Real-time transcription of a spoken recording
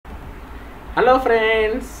Hello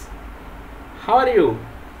friends, how are you?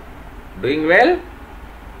 Doing well?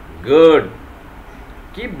 Good.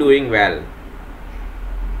 Keep doing well.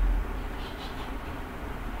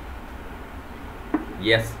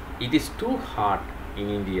 Yes, it is too hot in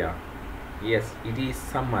India. Yes, it is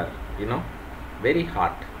summer, very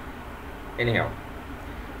hot. Anyhow,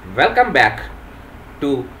 welcome back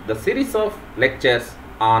to the series of lectures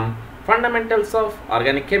on fundamentals of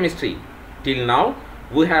organic chemistry. Till now,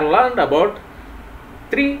 we have learned about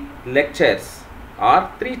 3 lectures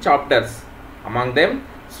or 3 chapters. Among them,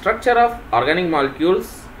 structure of organic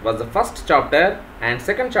molecules was the first chapter, and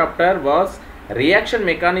second chapter was reaction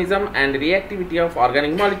mechanism and reactivity of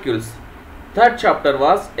organic molecules. Third chapter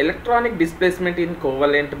was electronic displacement in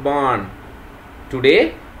covalent bond.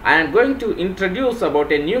 Today I am going to introduce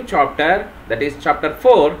about a new chapter, that is chapter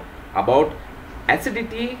 4, about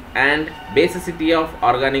acidity and basicity of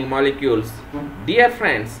organic molecules. Dear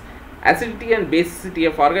friends, acidity and basicity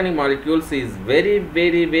of organic molecules is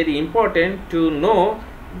very important to know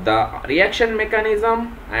the reaction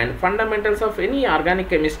mechanism and fundamentals of any organic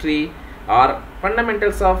chemistry or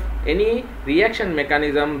fundamentals of any reaction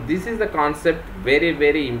mechanism. This is the concept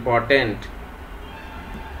very important.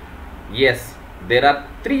 Yes, there are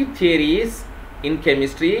 3 theories in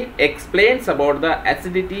chemistry explains about the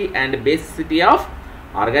acidity and basicity of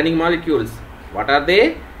organic molecules. What are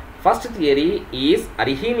they? First theory is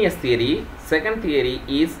Arrhenius theory, second theory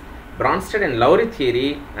is Bronsted-Lowry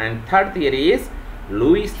theory, and third theory is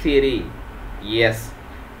Lewis theory. Yes,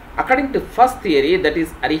 according to first theory, that is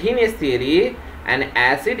Arrhenius theory, an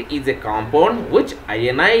acid is a compound which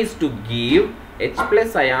ionize to give H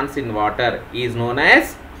plus ions in water is known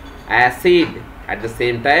as acid. At the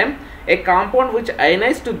same time, a compound which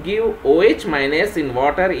ionize to give OH minus in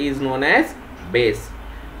water is known as base.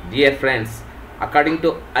 Dear friends, according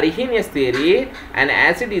to Arrhenius theory, an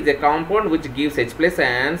acid is a compound which gives H plus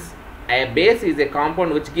ions. A base is a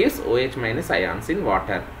compound which gives OH minus ions in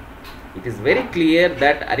water. It is very clear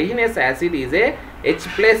that Arrhenius acid is a H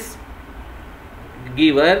plus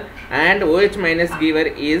giver and OH minus giver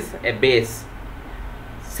is a base.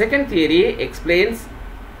 Second theory explains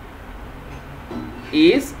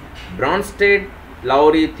is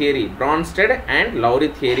Bronsted-Lowry theory. Bronsted and Lowry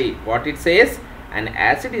theory. What it says? An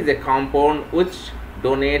acid is a compound which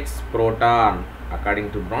donates proton.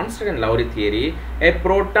 According to Bronsted and Lowry theory, a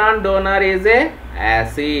proton donor is a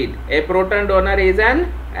acid. A proton donor is an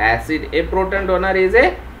acid. A proton donor is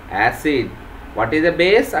a acid. What is a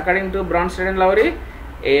base? According to Bronsted and Lowry,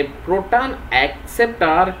 a proton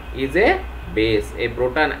acceptor is a base. A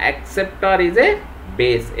proton acceptor is a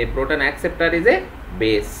base. A proton acceptor is a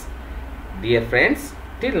base. Dear friends,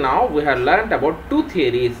 till now we have learned about 2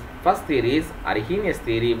 theories. First theory is Arrhenius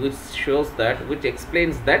theory, which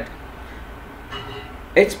explains that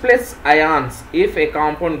H plus ions, if a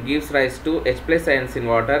compound gives rise to H plus ions in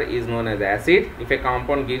water, is known as acid. If a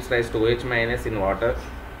compound gives rise to OH minus in water,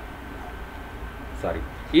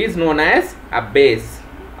 is known as a base.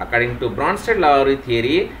 According to Bronsted-Lowry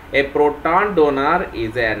theory, a proton donor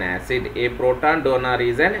is an acid. A proton donor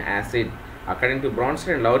is an acid. According to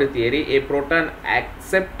Bronsted-Lowry theory, a proton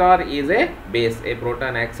acceptor is a base. A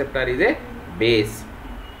proton acceptor is a base.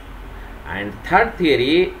 And third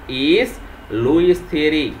theory is Lewis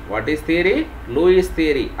theory. What is theory? Lewis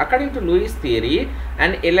theory. According to Lewis theory,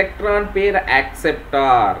 an electron pair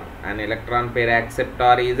acceptor. An electron pair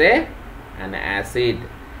acceptor is an acid.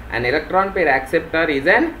 An electron pair acceptor is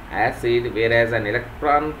an acid, whereas an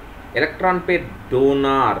electron pair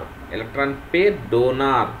donor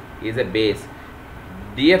is a base.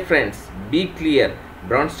 Dear friends, be clear.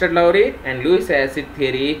 Bronsted-Lowry and Lewis acid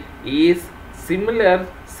theory is similar,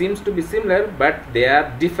 seems to be similar, but they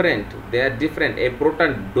are different. A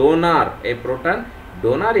proton donor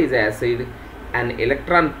is acid. An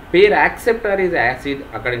electron pair acceptor is acid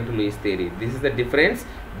according to Lewis theory. This is the difference.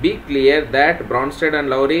 Be clear that Bronsted and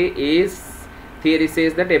Lowry theory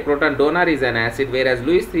says that a proton donor is an acid, whereas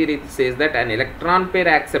Lewis theory says that an electron pair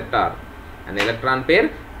acceptor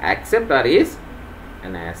is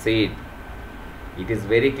an acid. It is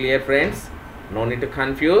very clear, friends. No need to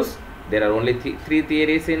confuse. There are only 3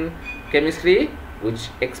 theories in chemistry which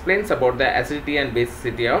explains about the acidity and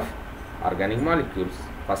basicity of organic molecules.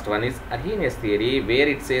 First one is Arrhenius theory, where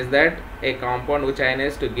it says that a compound which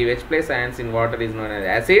ionizes to give H plus ions in water is known as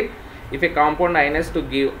acid. If a compound ionizes to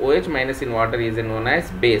give OH minus in water is known as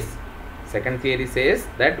base. Second theory says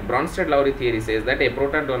that Bronsted-Lowry theory says that a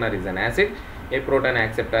proton donor is an acid. A proton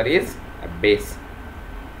acceptor is a base.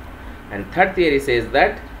 And third theory says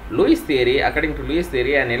that Lewis theory,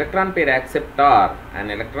 an electron pair acceptor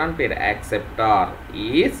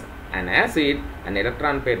is an acid, an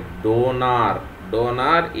electron pair donor.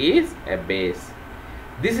 Donor is a base.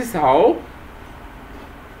 This is how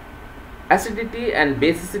acidity and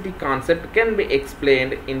basicity concept can be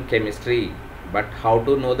explained in chemistry. But how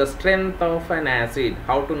to know the strength of an acid?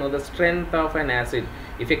 How to know the strength of an acid?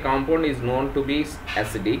 If a compound is known to be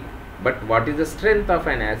acidic, but what is the strength of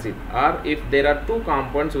an acid? Or if there are two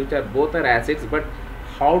compounds which are both are acids, but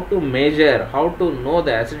how to measure, how to know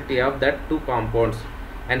the acidity of that two compounds,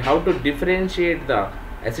 and how to differentiate the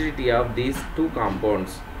acidity of these two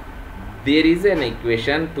compounds? There is an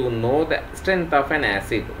equation to know the strength of an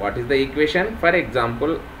acid. What is the equation? For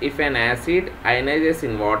example, if an acid ionizes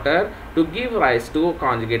in water to give rise to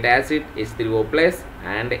conjugate acid H3O plus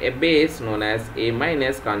and a base known as A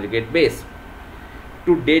minus conjugate base.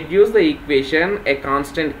 To deduce the equation, a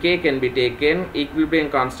constant K can be taken,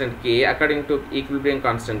 equilibrium constant K. According to equilibrium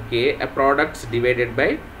constant K, a products divided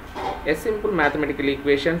by a simple mathematical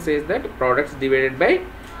equation says that products divided by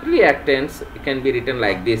reactants can be written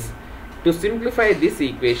like this. To simplify this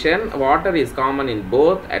equation, water is common in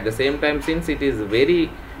both. At the same time, since it is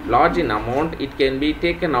very large in amount, it can be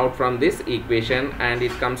taken out from this equation and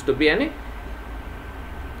it comes to be a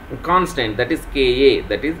constant, that is Ka,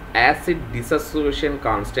 that is acid dissociation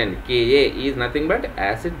constant. Ka is nothing but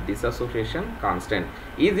acid dissociation constant,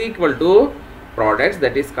 is equal to products,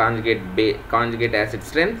 that is conjugate acid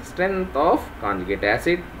strength of conjugate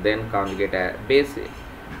acid, then conjugate base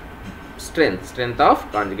strength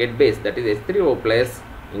of conjugate base, that is H3O plus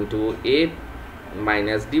into A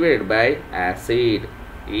minus divided by acid,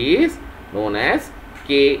 is known as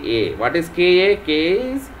Ka. What is Ka? Ka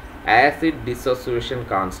is acid dissociation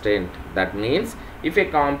constant. That means if a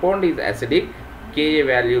compound is acidic, Ka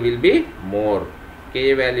value will be more.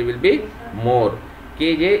 Ka value will be more. Ka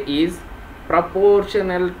is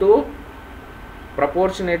proportionate to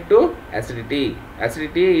acidity.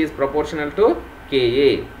 Acidity is proportional to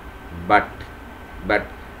Ka. But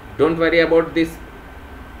don't worry about this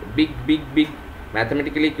big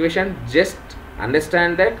mathematical equation. Just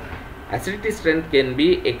understand that acidity strength can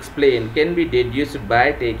be explained, can be deduced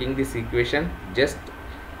by taking this equation. Just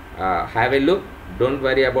have a look, don't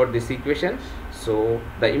worry about this equation. So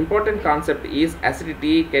the important concept is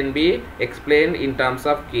acidity can be explained in terms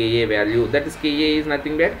of Ka value, that is Ka is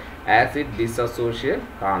nothing but acid dissociation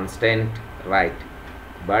constant, right?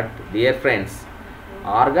 But dear friends,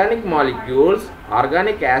 organic molecules,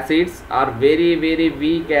 organic acids are very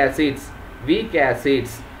weak acids.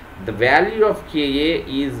 The value of Ka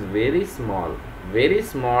is very small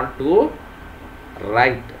to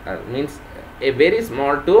write, means a very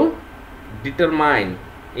small to determine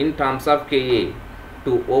in terms of Ka.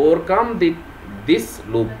 To overcome this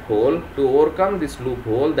loophole,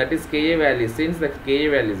 that is Ka value, since the Ka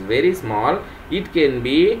value is very small, it can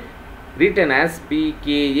be written as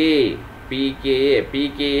pKa.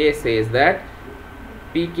 pKa says that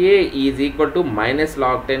pKa is equal to minus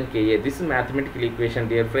log 10 Ka. This is mathematical equation,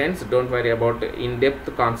 dear friends. Don't worry about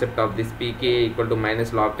in-depth concept of this pKa equal to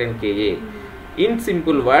minus log 10 Ka. In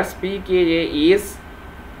simple words, pKa is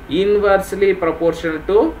inversely proportional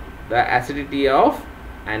to the acidity of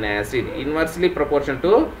an acid, inversely proportional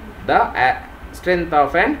to the strength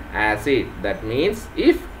of an acid. That means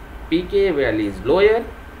if pKa value is lower,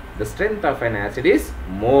 the strength of an acid is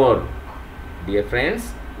more. Dear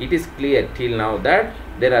friends, it is clear till now that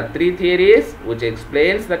there are three theories which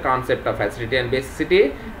explains the concept of acidity and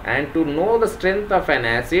basicity, and to know the strength of an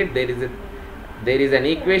acid, there is an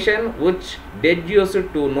equation which deduces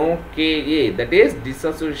to know Ka, that is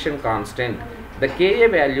dissociation constant. The Ka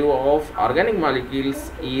value of organic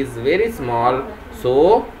molecules is very small,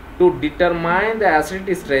 so to determine the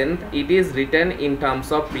acidity strength, it is written in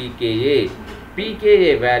terms of pKa.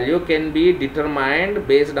 pKa value can be determined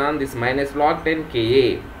based on this minus log 10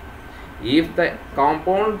 Ka. If the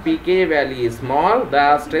compound pKa value is small,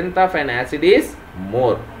 the strength of an acid is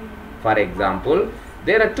more. For example,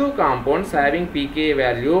 there are two compounds having pKa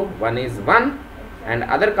value, one is 1 and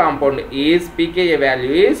other compound is pKa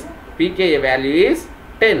value is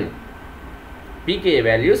 10. pKa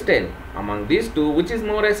value is 10. Among these two, which is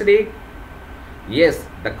more acidic? Yes,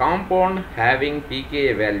 the compound having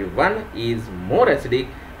pKa value 1 is more acidic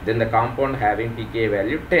than the compound having pKa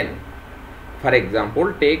value 10. For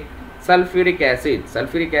example, take sulfuric acid.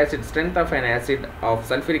 Sulfuric acid, strength of an acid of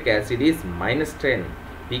sulfuric acid is minus 10.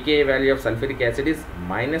 pKa value of sulfuric acid is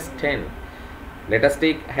minus 10. Let us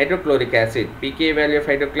take hydrochloric acid. pKa value of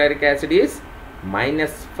hydrochloric acid is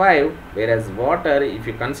minus 5, whereas water, if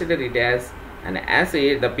you consider it as an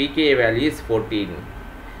acid, the pKa value is 14.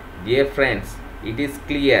 Dear friends, it is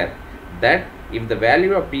clear that if the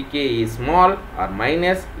value of pKa is small or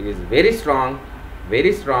minus, it is very strong,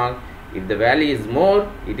 If the value is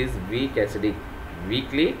more, it is weak acidic,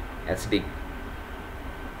 weakly acidic.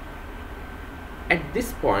 At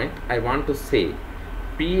this point, I want to say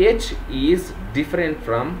pH is different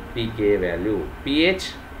from pKa value.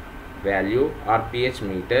 pH value or pH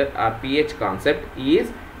meter or pH concept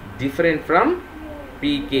is different from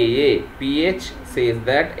pKa. pH says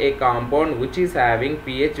that a compound which is having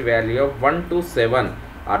pH value of 1 to 7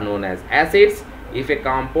 are known as acids. If a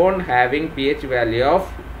compound having pH value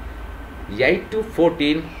of 8 to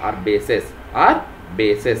 14 are bases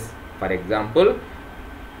For example,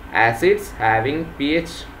 acids having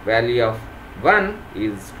pH value of 1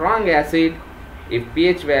 is strong acid. If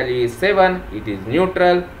pH value is 7, it is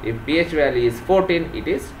neutral. If pH value is 14, it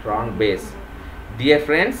is strong base. Dear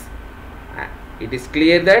friends, it is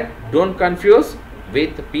clear that don't confuse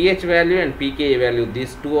with pH value and pKa value.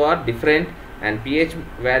 These two are different, and pH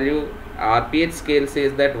value or pH scale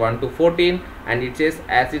says that 1 to 14, and it says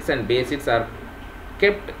acids and bases are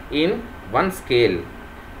kept in one scale,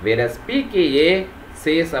 whereas pKa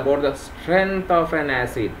says about the strength of an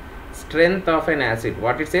acid.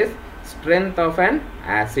 What it says? Strength of an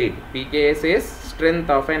acid. pKa says strength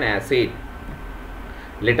of an acid.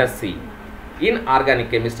 Let us see. In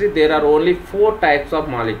organic chemistry, there are only 4 types of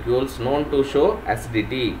molecules known to show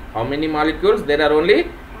acidity. How many molecules? There are only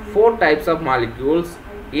 4 types of molecules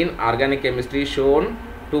in organic chemistry shown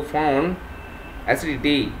to found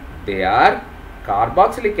acidity. They are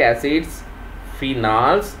carboxylic acids,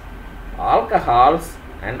 phenols, alcohols,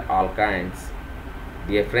 and alkynes.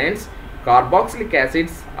 Dear friends, carboxylic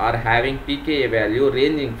acids are having pKa value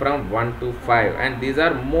ranging from 1 to 5, and these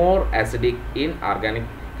are more acidic in organic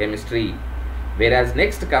chemistry. Whereas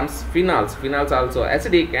next comes phenols. Phenols also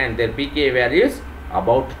acidic, and their pKa values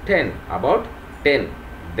about 10.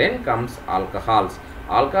 Then comes alcohols.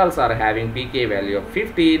 Alcohols are having pKa value of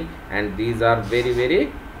 15, and these are very,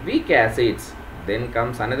 very weak acids. Then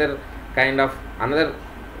comes another kind of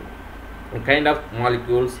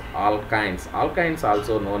molecules, alkynes. Alkynes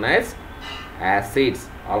also known as acids.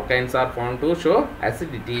 Alkynes are found to show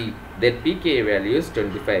acidity. Their pKa value is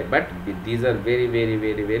 25, but these are very, very,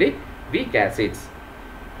 very, very weak acids.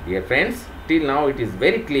 Dear friends, till now it is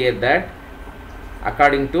very clear that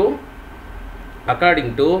according to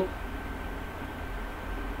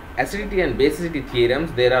acidity and basicity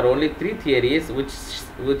theorems, there are only 3 theories which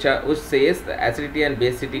says the acidity and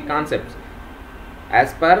basicity concepts.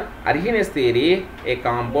 As per Arrhenius theory, a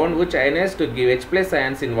compound which ionizes to give H plus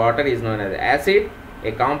ions in water is known as acid.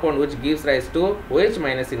 A compound which gives rise to OH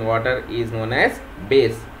minus in water is known as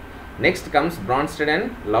base. Next comes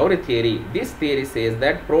Bronsted-Lowry theory. This theory says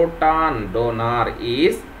that proton donor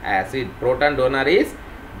is acid. Proton donor is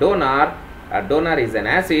donor. Donor is an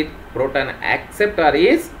acid. Proton acceptor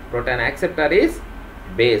is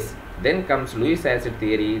base. Then comes Lewis acid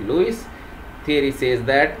theory. Lewis theory says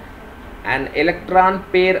that an electron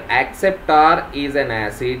pair acceptor is an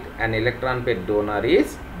acid, an electron pair donor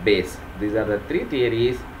is base. These are the 3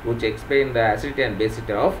 theories which explain the acidity and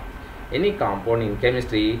basicity of any compound in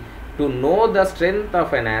chemistry. To know the strength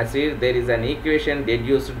of an acid, there is an equation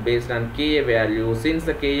deduced based on Ka value. Since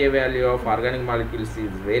the Ka value of organic molecules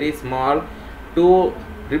is very small, to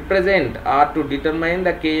represent or to determine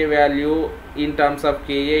the Ka value in terms of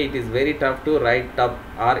Ka, it is very tough to write up,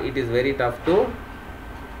 or it is very tough to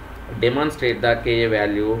demonstrate the Ka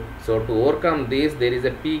value. So to overcome this, there is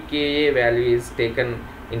a pKa value is taken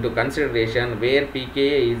into consideration, where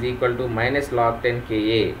pKa is equal to minus log 10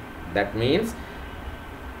 Ka. That means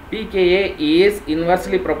pKa is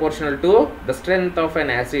inversely proportional to the strength of an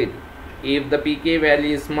acid. If the pK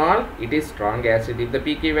value is small, it is strong acid. If the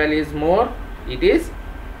pK value is more, it is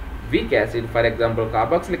weak acid. For example,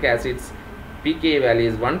 carboxylic acids pK value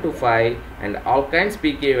is 1 to 5, and alkynes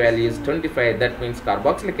pK value is 25. That means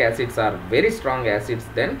carboxylic acids are very strong acids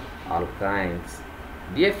than alkynes.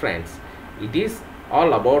 Dear friends, it is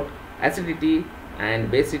all about acidity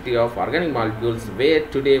and basicity of organic molecules, where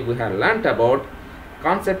today we have learnt about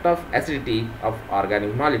concept of acidity of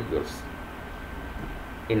organic molecules.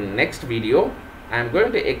 In next video, I am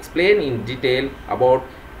going to explain in detail about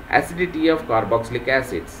acidity of carboxylic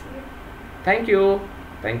acids. Thank you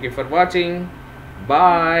for watching.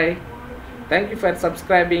 Bye. Thank you for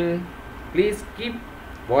subscribing. Please keep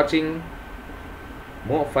watching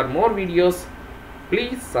for more videos.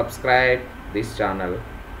 Please subscribe this channel.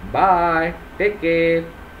 Bye. Take care.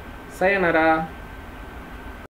 Sayonara.